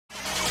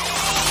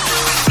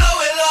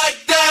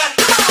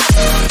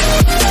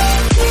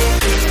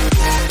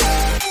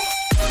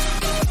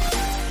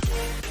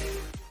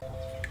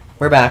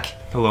We're back.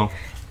 Hello.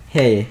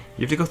 Hey. You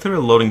have to go through a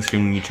loading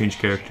screen when you change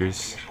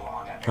characters.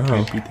 Oh.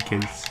 Can't beat the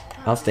kids.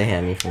 I'll stay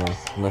hammy for now,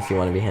 unless you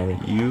want to be hammy.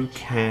 You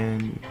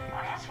can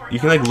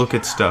like look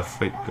at stuff.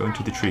 Wait, go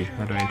into the tree.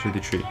 How do I enter the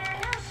tree?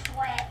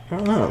 I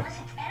don't know.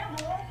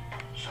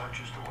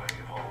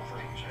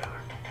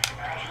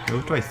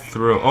 What do I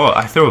throw? Oh,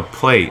 I throw a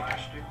plate.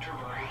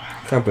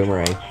 Throw a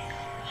boomerang.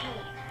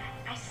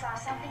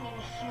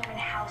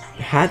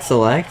 Hat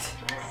select?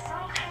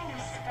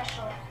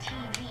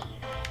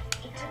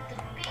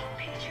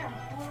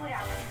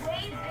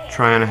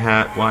 Try on a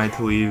hat. Y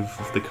to leave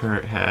with the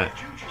current hat.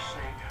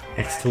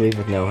 X to leave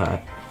with no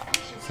hat.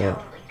 So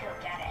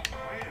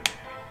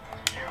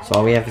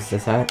all we have is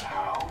this hat?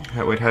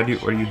 Wait, what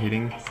are you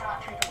hitting?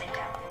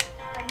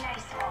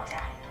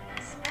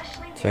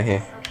 It's right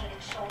here.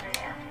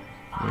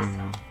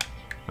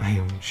 I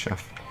am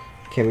chef.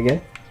 Okay, we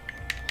good?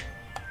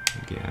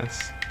 I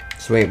guess.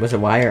 So wait, was it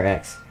Y or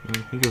X? I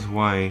think it was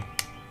Y.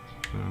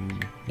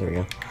 There we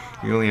go.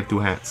 We only have 2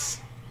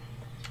 hats.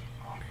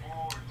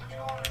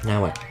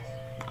 Now what?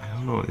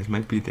 I don't know. This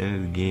might be at the end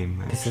of the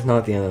game. This is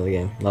not the end of the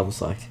game. Level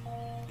select.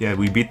 Yeah,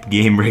 we beat the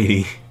game,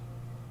 Brady.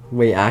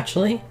 Wait,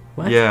 actually?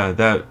 What? Yeah,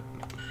 that.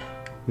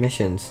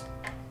 Missions.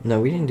 No,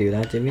 we didn't do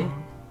that, did we?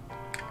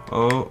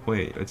 Oh,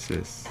 wait, what's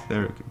this? They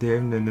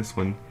haven't done this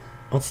one.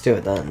 Let's do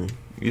it then.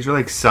 These are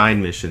like side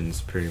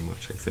missions, pretty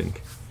much, I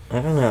think.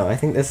 I don't know. I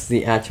think this is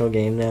the actual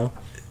game now.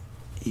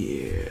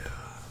 Yeah.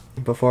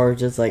 Before,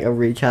 just like a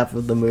recap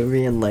of the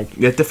movie and like...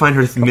 You have to find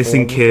her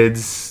missing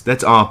kids.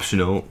 That's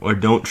optional. Or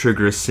don't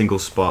trigger a single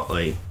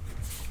spotlight.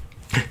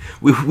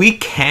 We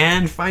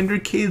can find her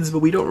kids, but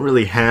we don't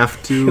really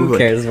have to. Who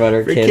cares about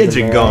her kids? Her kids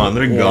are gone.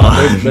 They're yeah,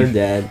 gone. They're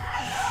dead.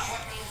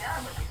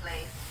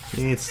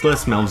 It still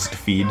has mouths to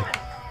feed.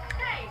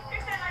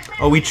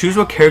 Oh, we choose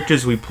what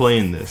characters we play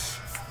in this.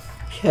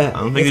 Yeah,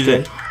 I don't think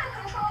there's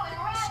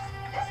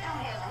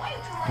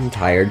I'm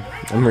tired.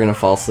 And we're gonna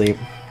fall asleep.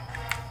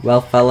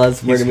 Well,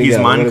 fellas, where do we go? He's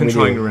mind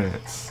controlling the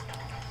rats.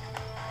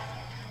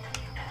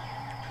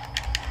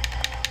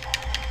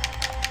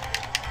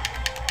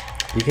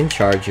 You can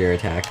charge your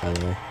attack, by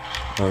the way.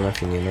 I don't know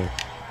if you knew that.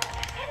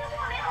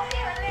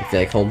 If you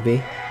like hold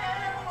B.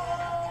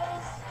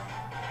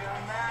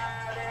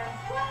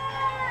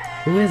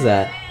 Who is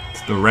that?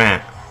 It's the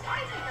rat.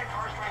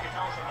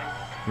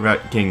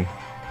 Rat King.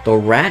 The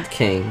Rat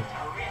King?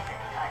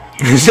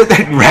 Is it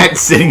that rat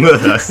sitting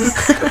with us?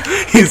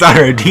 He's on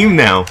our team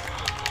now.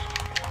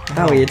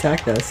 Oh, he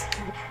attacked us.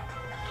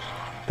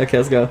 Okay,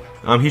 let's go.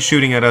 He's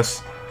shooting at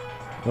us.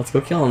 Let's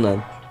go kill him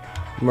then.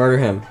 Murder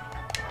him.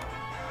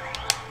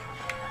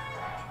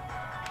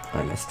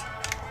 I missed.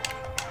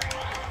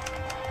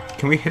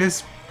 Can we hit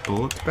his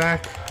bullets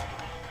back?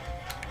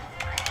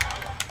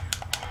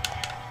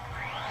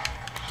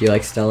 Do you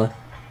like Stella?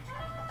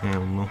 I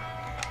don't know.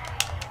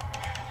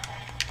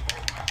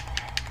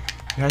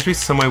 There has to be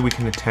some way we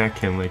can attack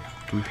him. Like,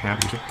 do we have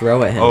to?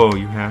 Throw at him. Oh,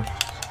 you have.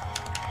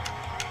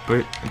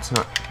 But it's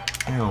not.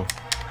 Ow.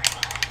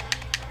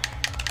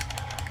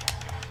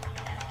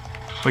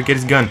 Wait, get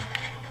his gun.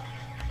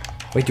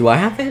 Wait, do I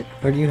have it?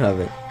 Or do you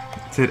have it?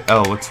 It's at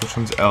L. Which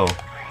one's L?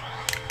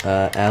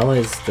 L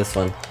is this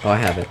one. Oh, I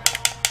have it.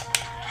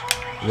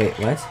 Wait,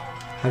 what?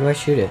 How do I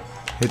shoot it?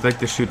 Hit like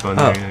the shoot button.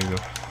 Oh. There you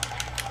go.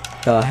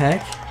 The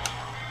heck?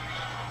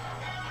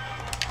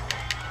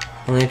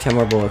 Only have 10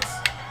 more bullets.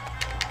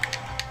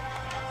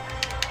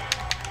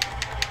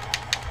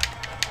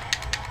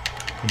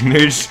 You're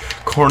just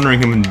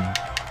cornering him and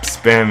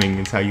spamming.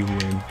 It's how you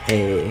win.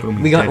 Hey,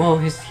 Boom, we got. dead. Oh,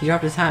 he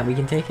dropped his hat. We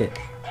can take it.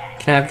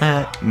 Can I have the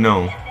hat?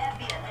 No.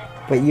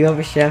 But you have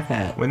a chef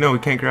hat. Wait, no, we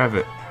can't grab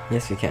it.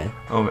 Yes, we can.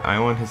 Oh, I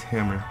want his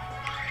hammer.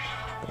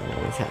 Oh,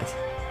 his hat.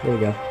 There we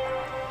go.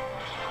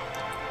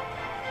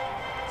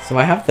 So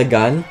I have the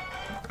gun.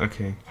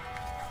 Okay.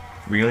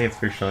 We only have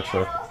 3 shots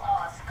left.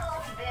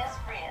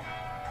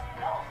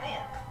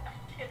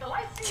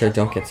 So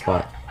don't get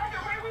spot.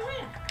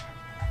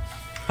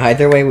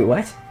 Either way, we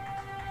what?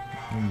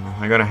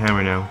 I got a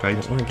hammer now.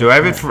 wanna Do I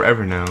have get it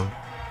forever now?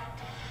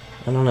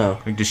 I don't know.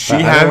 Like, does she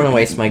But have? I don't want to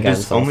waste my gun.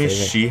 Does So I'll only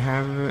save it. she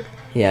have it?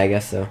 Yeah, I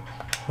guess so.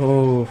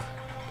 Oh.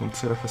 Don't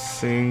set off a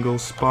single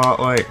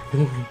spotlight.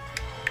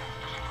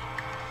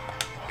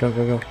 Go,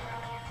 go, go.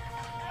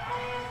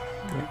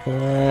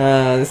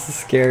 This is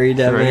scary, Is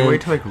there Devin. any way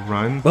to like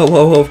run? Whoa,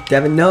 whoa, whoa,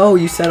 Devin! No,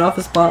 you set off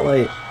a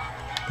spotlight.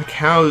 Like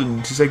how?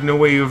 There's like no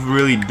way of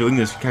really doing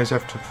this. You kind of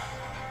have to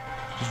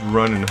just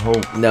run and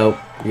hope. Nope,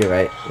 you're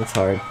right. It's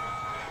hard.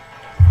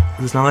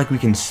 It's not like we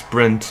can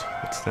sprint.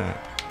 What's that?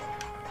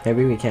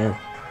 Maybe we can.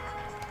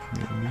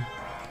 Maybe.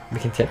 We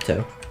can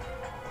tiptoe.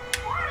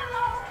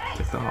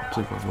 That's the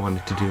opposite of what I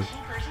wanted to do.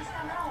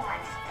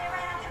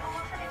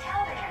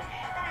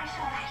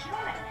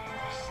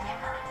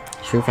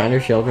 Should we find our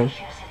children?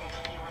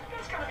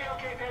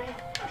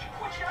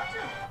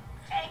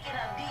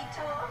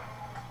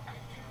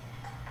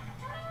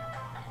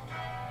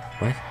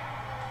 What?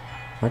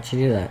 Why'd you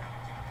do that?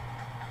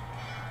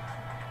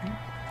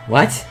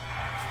 What?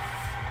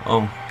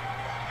 Oh.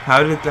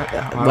 How did that?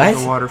 How What? did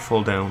the water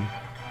fall down?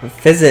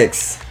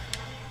 Physics.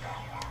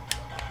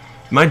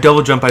 My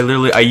double jump,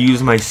 I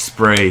use my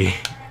spray.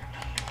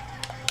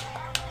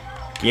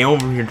 Get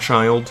over here,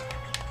 child.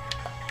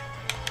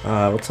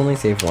 Let's only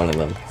save one of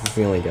them. This is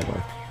the only good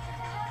one.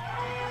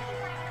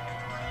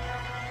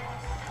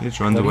 He just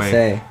runs What did away. he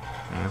say?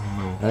 I don't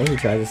know. I think he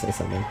tried to say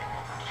something.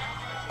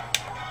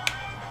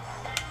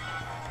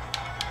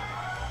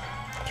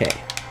 Okay.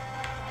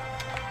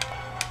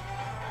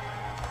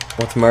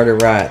 Let's murder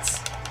rats.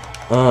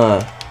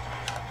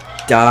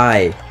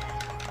 Die.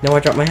 No, I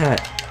dropped my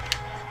hat.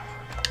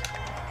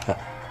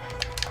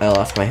 I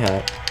lost my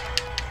hat.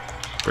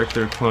 Break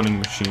their cloning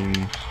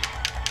machine.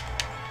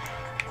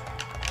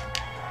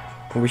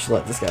 We should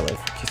let this guy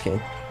live. Just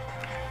kidding.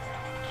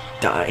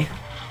 Die.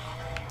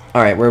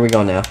 Alright, where are we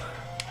going now?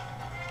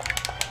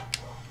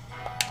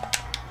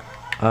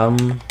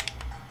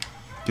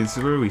 This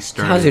is where we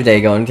started. How's your day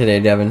going today,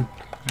 Devin?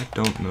 I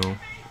don't know.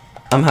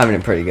 I'm having a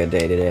pretty good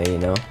day today, you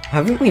know.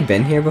 Haven't we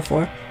been here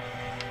before?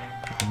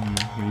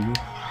 Maybe.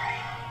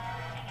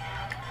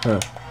 Huh.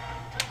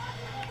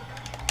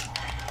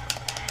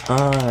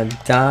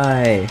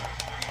 Die.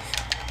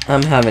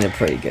 I'm having a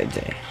pretty good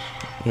day,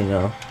 you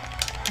know.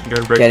 You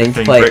gotta break Getting the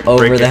thing. to play break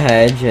over the it.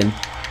 hedge and...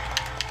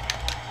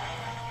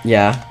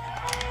 Yeah.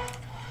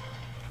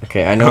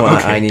 Okay, I know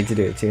Okay. I need to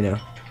do it too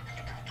now.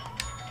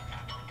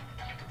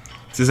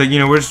 It's just like, you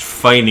know, we're just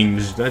fighting.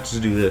 Let's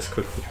just do this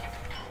quickly.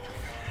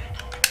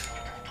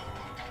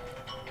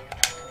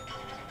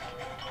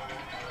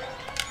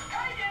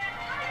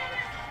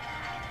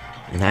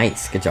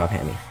 Nice. Good job,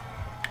 Hammy.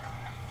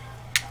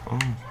 Oh.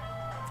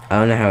 I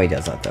don't know how he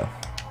does that, though.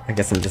 I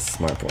guess I'm just a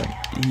smart boy.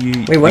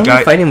 You, Wait, what am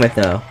I fighting with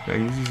now?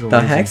 The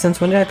The heck?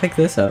 Since when did I pick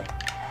this up?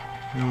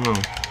 I don't know.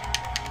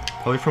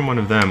 Probably from one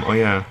of them. Oh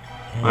yeah.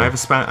 Yeah. I have a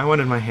spat. I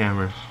wanted my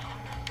hammer.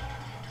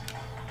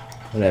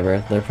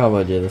 Whatever. They're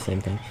probably do the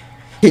same thing.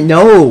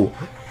 No!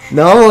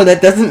 No,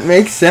 that doesn't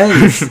make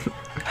sense.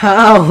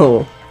 How?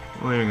 Oh,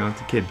 there we go.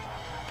 It's a kid.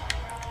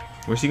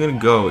 Where's he gonna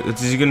go?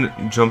 Is he gonna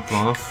jump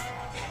off?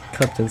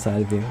 Clipped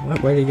inside of you.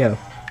 What? Where'd he go?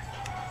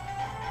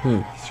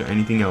 Is there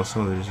anything else?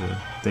 Oh, there's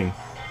a thing.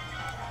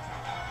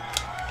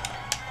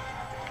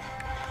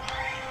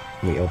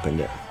 We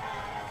opened it.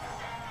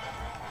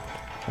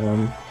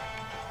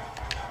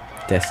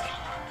 Disc.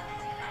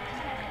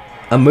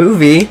 A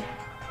movie?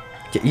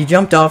 You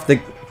jumped off the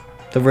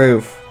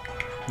roof.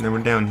 Then we're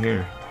down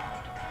here.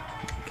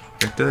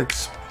 We have to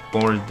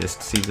explore this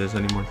to see if there's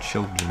any more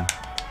children.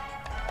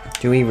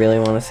 Do we really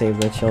want to save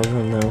the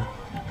children, though?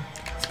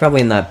 It's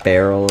probably in that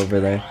barrel over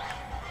there.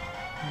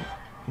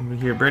 Over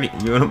here, Brady.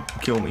 You wanna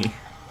kill me?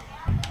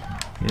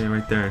 Yeah,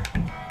 right there.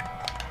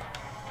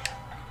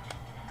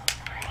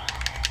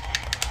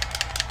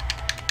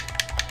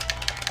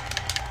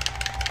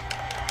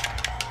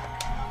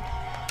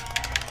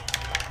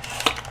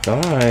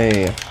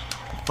 Die.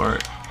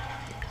 Alright.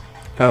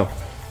 Oh.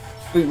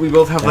 We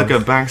both have like a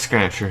back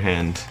scratcher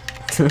hand.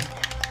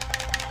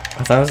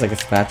 I thought it was like a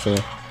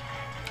spatula.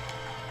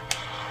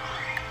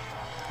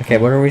 Okay,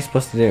 what are we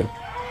supposed to do?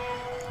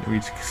 We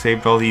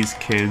saved all these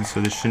kids, so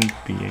there shouldn't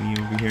be any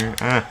over here.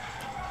 Ah!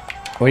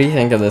 What do you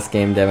think of this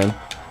game, Devin?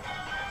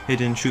 Hey,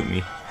 didn't shoot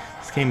me.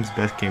 This game's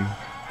best game.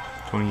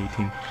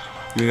 2018.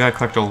 We gotta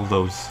collect all of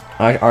those.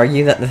 I'd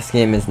argue that this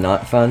game is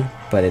not fun,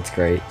 but it's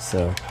great,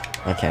 so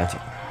I count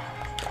it.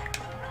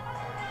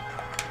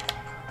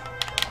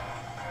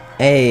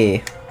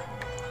 Hey!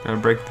 Gotta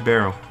break the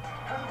barrel.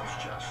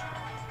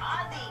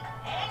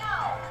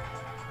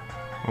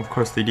 Of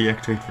course, they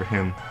deactivate for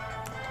him.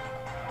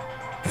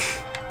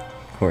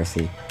 Of course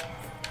he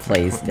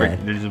plays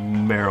dead. There's a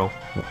barrel.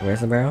 Where's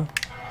the barrel?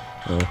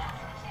 Oh.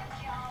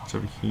 It's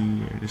over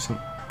here. There's some.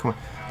 Come on.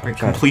 Right,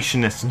 trying.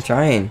 completionist. I'm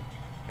trying.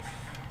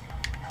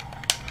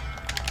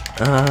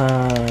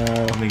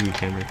 I don't think we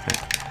can break that.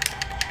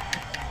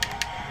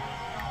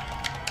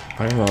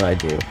 I don't know what I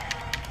do.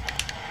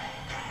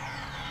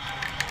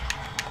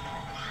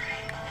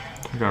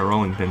 I got a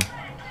rolling pin.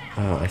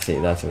 Oh, I see.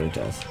 That's what it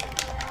does.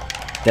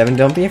 Devin,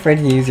 don't be afraid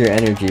to use your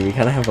energy. We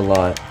kind of have a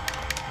lot.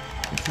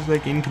 This is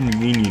like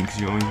inconvenient because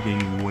you're always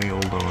getting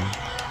wailed on.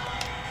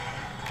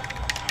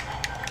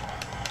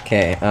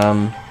 Okay,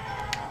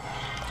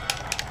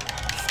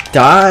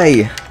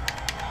 Die!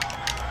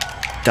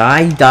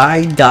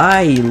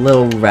 Die,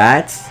 little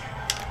rats!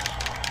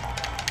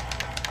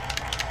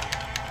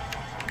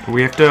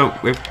 We have to.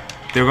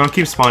 They're gonna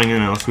keep spawning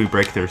in unless we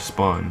break their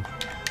spawn.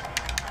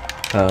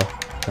 Oh,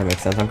 that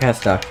makes sense. I'm kind of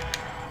stuck.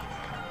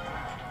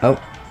 Oh.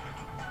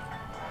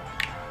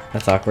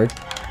 That's awkward.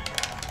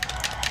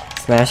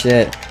 Smash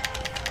it.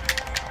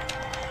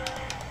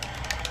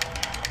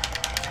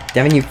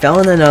 Devin, you fell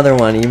in another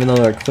one, even though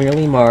they're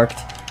clearly marked.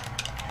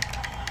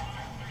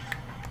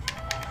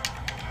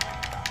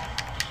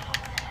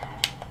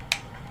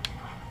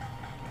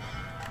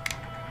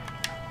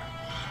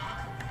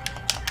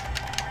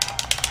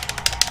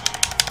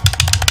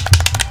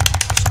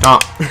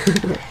 Stop.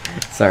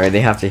 Sorry,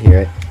 they have to hear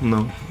it.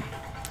 No.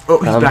 Oh,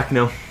 he's back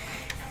now.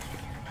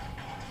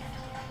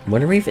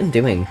 What are we even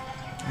doing?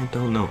 I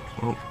don't know.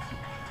 Oh,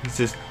 he's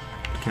just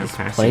can't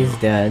pass. Plays you.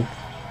 dead.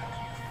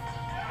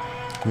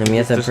 And then we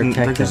have to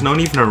protect There's him. no one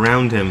even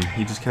around him.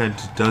 He just kind of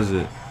just does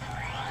it.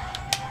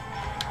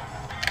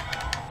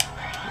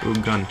 Ooh,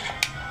 gun.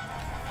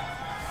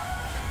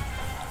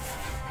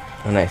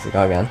 Oh, nice. You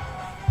got a gun.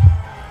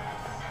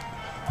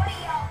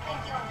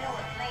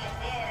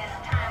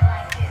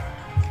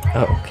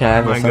 Oh, can I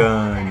have My this one?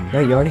 gun. No,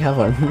 you already have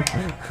one.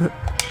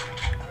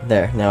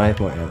 There, now I have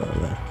more ammo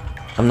than that.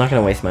 I'm not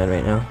gonna waste mine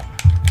right now.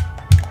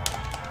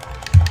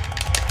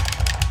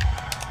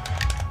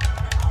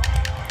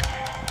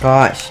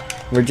 Gosh,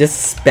 we're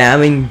just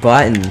spamming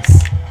buttons.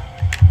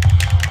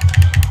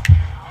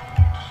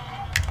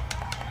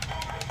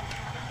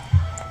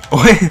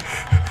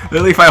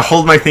 Literally, if I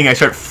hold my thing, I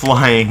start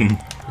flying.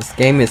 This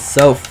game is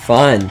so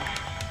fun.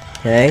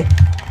 Okay?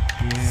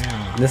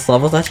 Yeah. This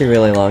level's actually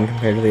really long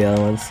compared to the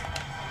other ones.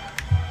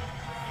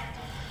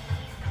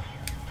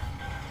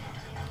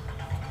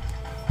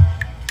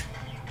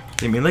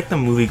 They made like the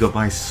movie go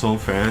by so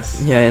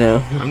fast. Yeah, I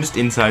know. I'm just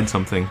inside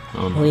something.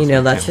 Oh, no, Well, you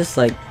know, that's just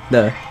like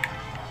the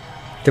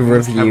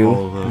Let's have review,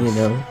 all of those.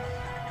 you know.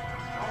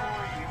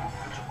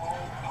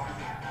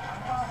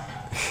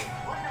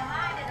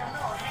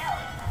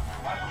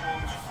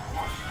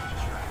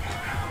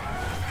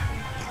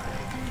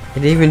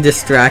 It even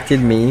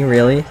distracted me,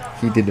 really.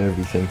 He did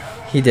everything.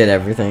 He did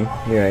everything.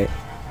 You're right.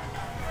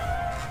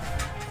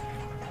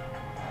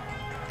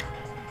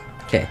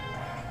 Okay.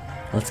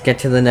 Let's get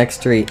to the next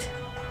street.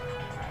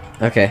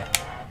 Okay.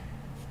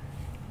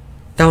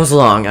 That was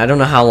long. I don't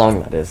know how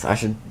long that is. I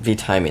should be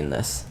timing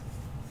this.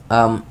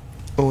 Oh,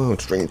 well,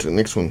 straight into the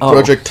next one. Oh,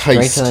 Project straight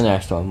Heist. to the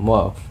next one.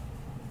 Whoa.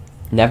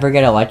 Never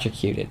get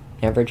electrocuted.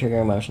 Never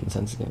trigger motion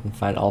sensitive. And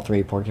find all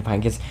 3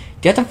 porcupine kids.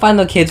 Do you have to find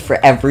the kids for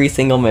every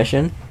single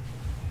mission?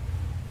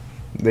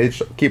 They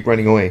just keep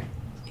running away.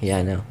 Yeah,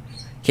 I know.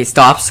 Okay,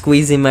 stop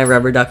squeezing my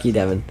rubber ducky,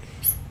 Devin.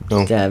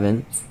 No.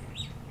 Devin.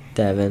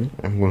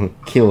 I'm gonna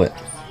kill it.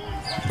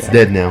 It's Yeah.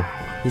 dead now.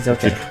 He's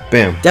okay.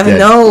 Bam. Devin, dead.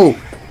 no!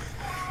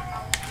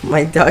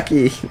 My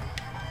ducky.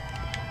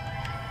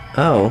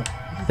 Oh.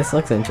 This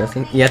looks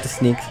interesting. You have to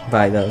sneak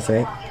by those,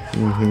 right?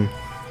 Mm-hmm.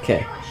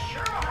 Okay.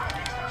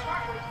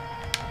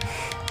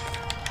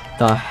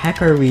 The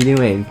heck are we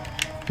doing?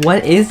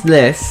 What is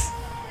this?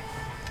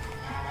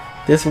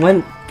 This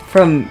went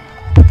from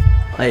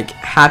like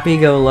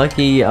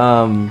happy-go-lucky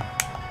over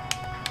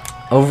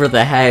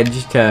the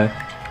hedge to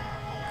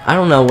I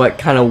don't know what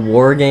kind of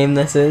war game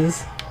this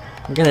is.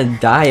 We're gonna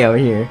die out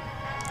here.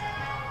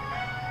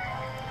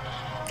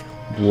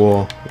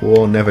 War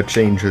never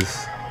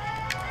changes.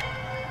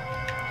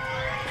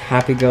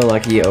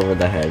 Happy-go-lucky over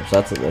the hedge.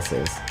 That's what this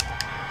is. Do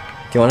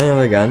you want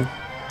another gun?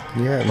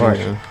 Yeah. Or,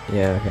 yeah.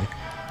 yeah, okay.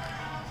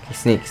 Okay,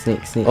 sneak,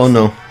 sneak, sneak. Oh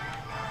no.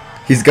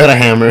 He's got a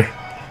hammer.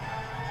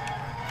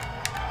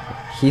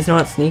 He's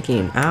not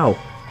sneaking. Ow.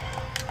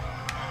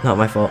 Not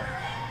my fault.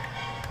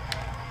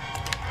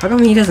 How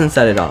come he doesn't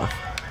set it off?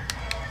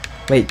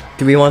 Wait,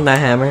 do we want that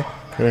hammer?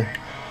 Okay.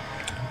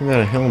 He got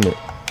a helmet.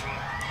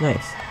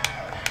 Nice.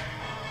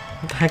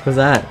 What the heck was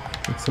that?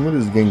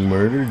 Somebody's getting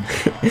murdered.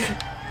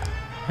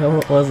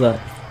 What was that?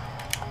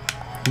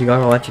 You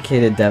got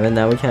electrocuted, Devin.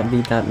 Now we can't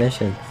beat that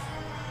mission.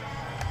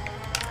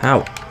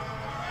 Ow.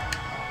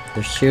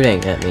 They're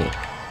shooting at me.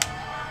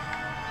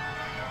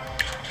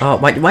 Oh,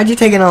 why'd you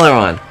take another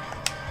one?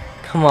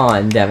 Come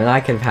on, Devin. I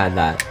could have had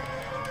that.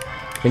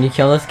 When you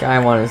kill this guy, I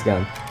want his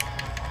gun.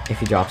 If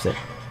he drops it.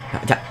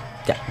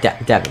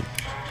 Devin.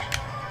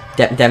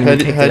 Devin,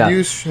 you picked it up. How do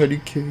you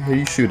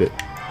shoot it?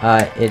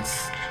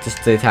 It's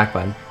just the attack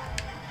button.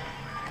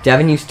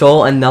 Devin, you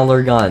stole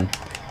another gun.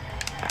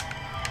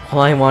 All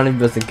I wanted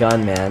was a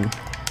gun, man.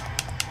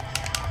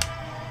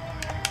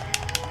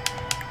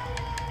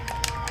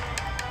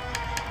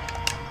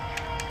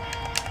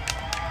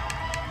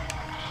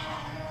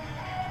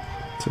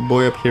 It's a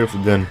boy up here with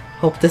a gun.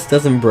 Hope this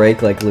doesn't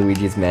break like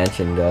Luigi's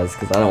Mansion does,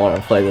 because I don't want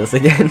to play this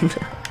again.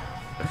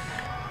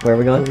 Where are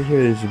we going? Over here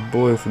is a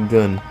boy with a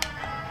gun.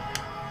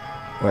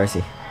 Where is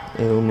he? I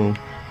don't know.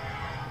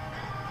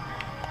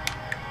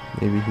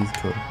 Maybe he's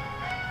gone.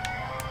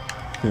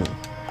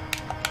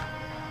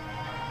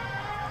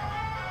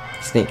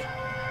 Sneak.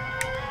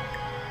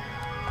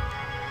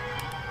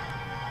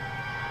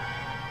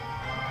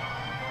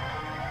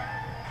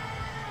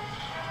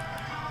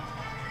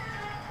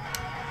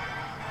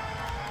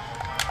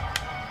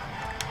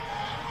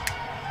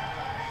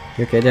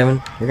 You okay,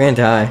 Devin? You're gonna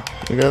die.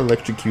 I got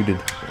electrocuted.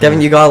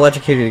 Devin, you got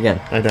electrocuted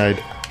again. I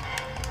died.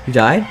 You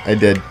died? I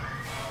did.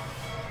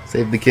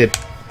 Save the kid.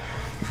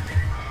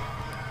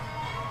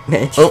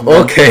 Man,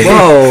 Oh, okay.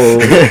 Whoa!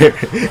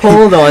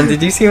 Hold on,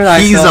 did you see what I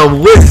He's saw? a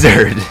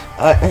wizard!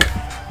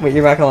 Wait,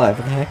 you're back alive.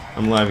 What the heck?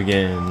 I'm live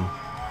again.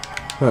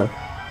 Huh.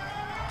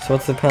 So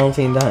what's the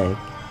penalty in dying?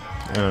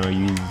 I don't know,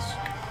 you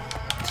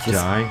just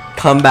die.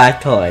 Come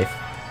back to life.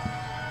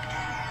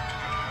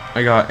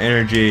 I got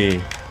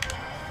energy.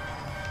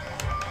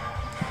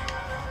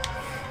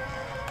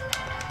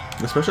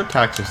 The special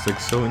attacks are like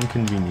so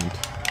inconvenient.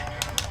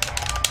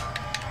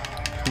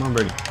 Come on,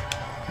 Brady.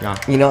 Yeah.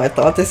 You know, I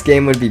thought this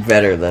game would be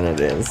better than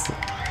it is.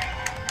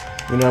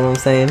 You know what I'm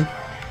saying?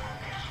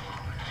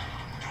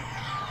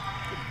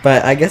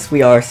 But I guess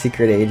we are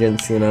secret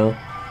agents, you know.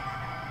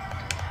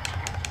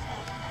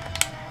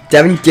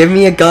 Devin, give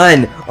me a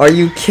gun! Are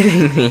you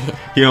kidding me?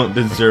 You don't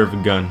deserve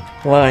a gun.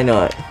 Why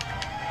not?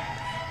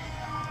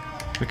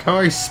 Look how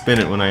I spin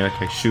it when I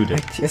shoot I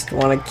it. just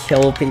want to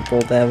kill people,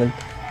 Devin.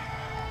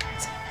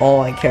 That's all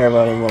I care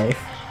about in life.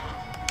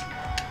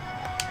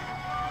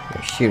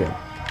 Here, shoot him.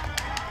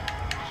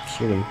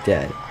 Shoot him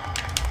dead.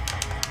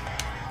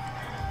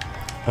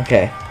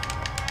 Okay.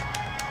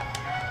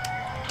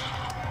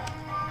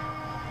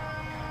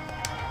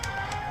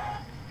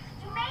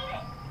 You made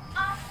it!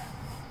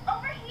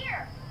 Over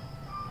here!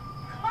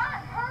 Come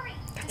on, hurry!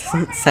 That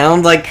doesn't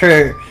sound like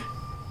her. Come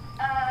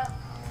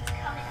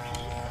in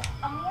peace.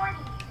 I'm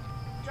warning you.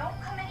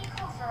 Don't come any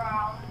closer, or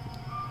I'll...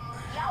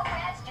 Y'all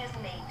rats just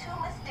made 2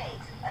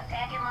 mistakes.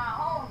 Attacking my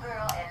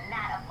homegirl and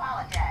not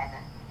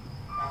apologizing.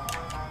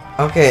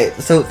 Okay,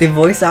 so the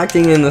voice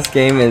acting in this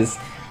game is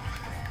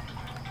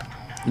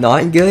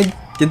not good.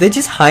 Did they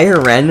just hire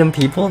random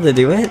people to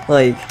do it?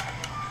 Like,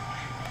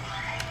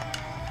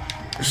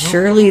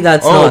 surely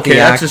that's not okay, the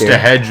that's actor. just a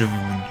hedge of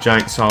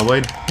giant saw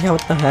blade. Yeah,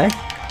 what the heck?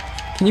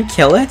 Can you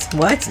kill it?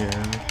 What? Yeah.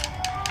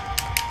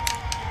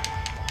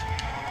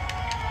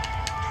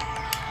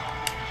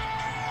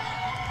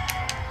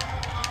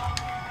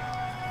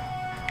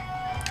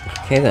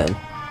 Okay then.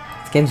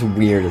 This game's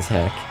weird as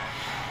heck.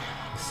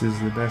 This is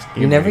the best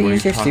game. You never What are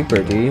use your talking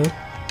super, about? do you?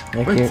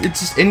 Like But you're- it's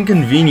just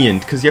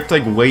inconvenient because you have to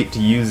like wait to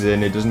use it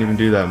and it doesn't even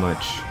do that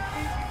much.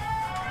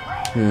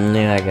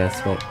 yeah, I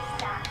guess, but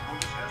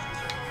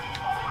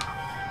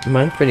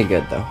mine's pretty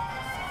good though.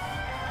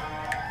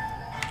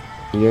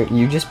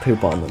 You just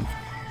poop on them.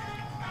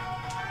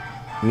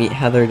 Meet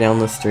Heather down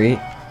the street.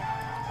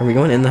 Are we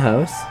going in the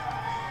house? Nice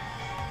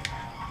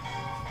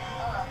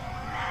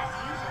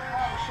use of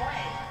feng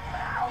shui, but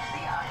I don't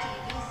see our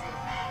TV set.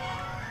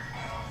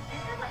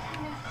 Is it like a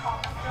new color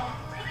film?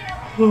 Pick it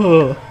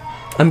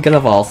up. I'm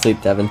gonna fall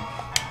asleep, Devin.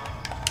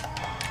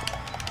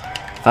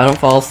 If I don't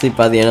fall asleep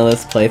by the end of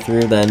this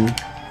playthrough, then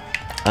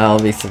I'll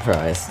be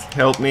surprised.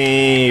 Help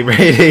me,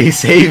 Brady,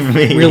 save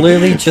me. We're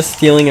literally just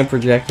stealing a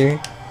projector.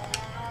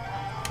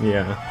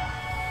 Yeah,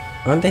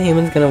 Aren't the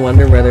humans gonna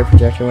wonder where their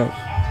projector went?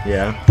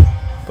 yeah,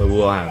 but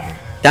we'll have it.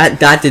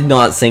 That did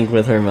not sync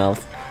with her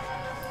mouth.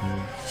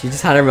 She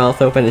just had her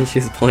mouth open and she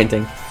was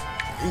pointing.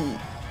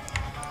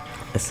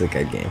 This is a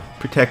good game.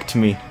 Protect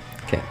me.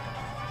 Okay.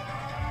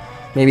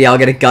 Maybe I'll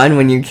get a gun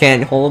when you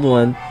can't hold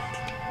one.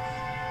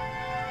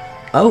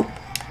 Oh.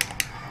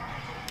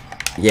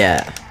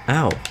 Yeah.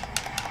 Ow.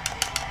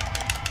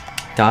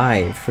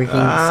 Die. Freaking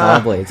saw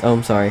blades. Oh,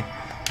 I'm sorry.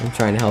 I'm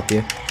trying to help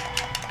you.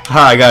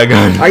 Ha, I got a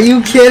gun. Are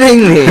you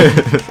kidding me?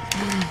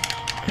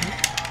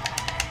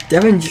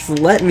 Devin, just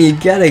let me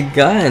get a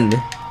gun.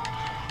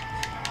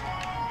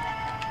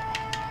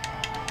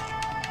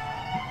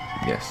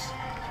 Yes.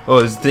 Oh,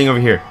 there's a thing over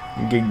here.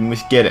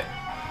 Let's get it.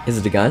 Is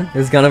it a gun?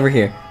 There's a gun over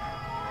here.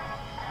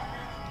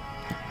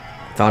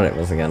 Thought it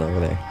was a gun over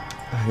there.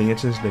 I think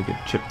it's just like a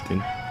chip thing.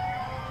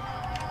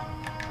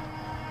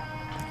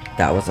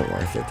 That wasn't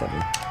worth it,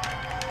 Devin.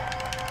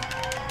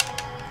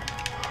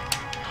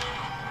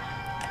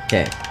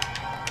 Okay.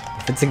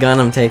 If it's a gun,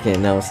 I'm taking it.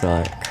 No, it's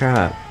not.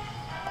 Crap.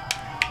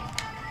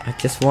 I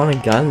just want a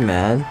gun,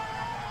 man.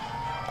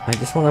 I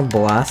just want to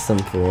blast some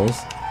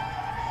fools.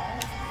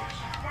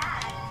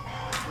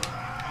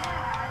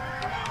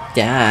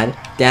 Dad.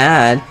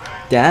 Dad.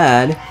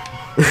 Dad.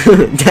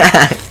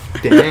 Dad.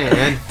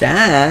 Dad.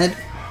 Dad.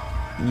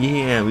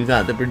 Yeah, we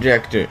got the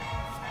projector.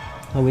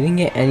 Oh, we didn't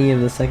get any of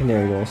the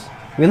secondary goals.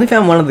 We only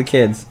found one of the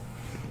kids.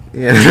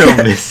 Yeah, they're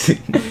all missing.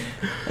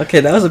 Okay,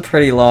 that was a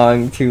pretty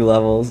long 2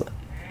 levels.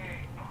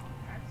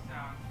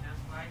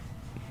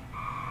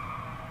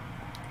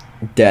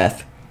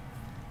 Death.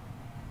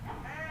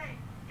 Hey,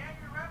 get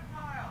your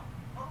reptile!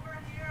 Over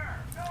in the air!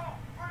 No!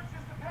 Where's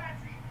just a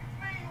patsy? It's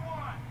me you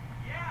want!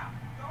 Yeah!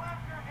 Go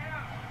after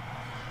him!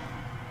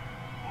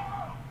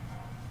 Whoa!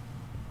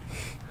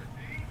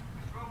 See? We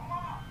drove him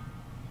off!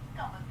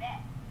 Go with that.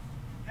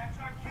 That's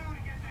our cue to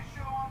get this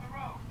show on the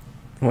road!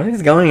 What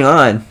is going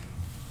on?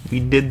 We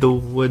did the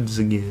woods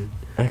again.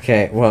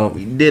 Okay, well,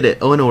 We did it.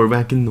 Oh no, we're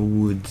back in the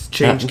woods.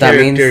 Change that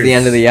means characters. the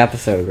end of the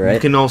episode, You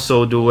right? can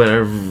also do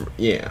whatever.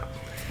 Yeah.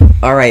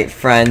 Alright,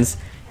 friends.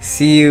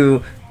 See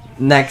you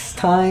next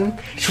time.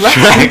 Shrek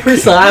Super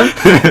Slam.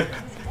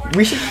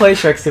 We should play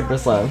Shrek Super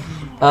Slam.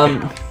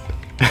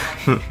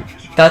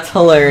 That's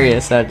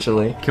hilarious,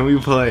 actually. Can we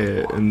play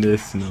it in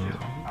this? No.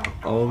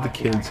 All the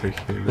kids are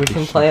here. We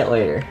can play it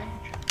later.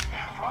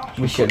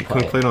 We should Can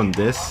play we play it. it on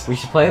this? We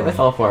should play it with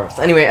all 4 of us.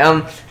 Anyway,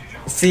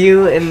 see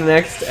you in the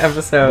next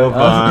episode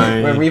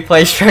Bye-bye. where we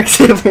play Shrek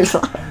Super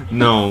Slam.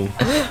 No.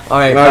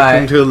 Alright,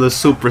 Welcome bye. to the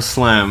Super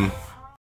Slam.